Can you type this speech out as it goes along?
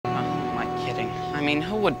I mean,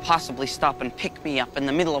 who would possibly stop and pick me up in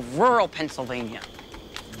the middle of rural Pennsylvania?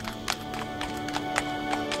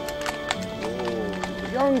 Oh,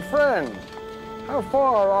 young friend, how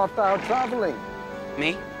far art thou traveling?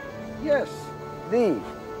 Me? Yes, thee.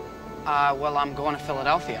 Well, I'm going to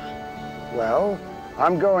Philadelphia. Well,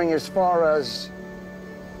 I'm going as far as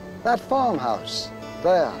that farmhouse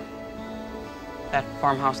there. That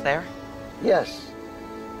farmhouse there? Yes,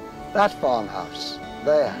 that farmhouse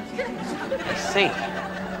there. I see.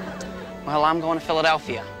 Well, I'm going to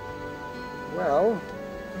Philadelphia. Well,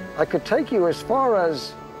 I could take you as far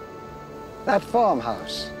as that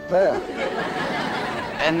farmhouse there.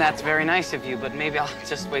 And that's very nice of you, but maybe I'll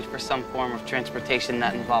just wait for some form of transportation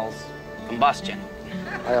that involves combustion.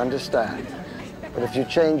 I understand. But if you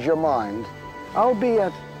change your mind, I'll be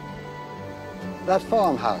at that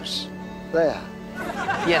farmhouse there.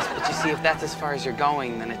 Yes, but you see, if that's as far as you're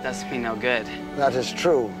going, then it does me no good. That is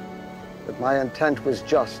true. But my intent was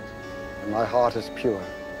just, and my heart is pure.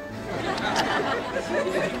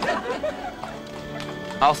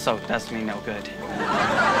 Also does me no good.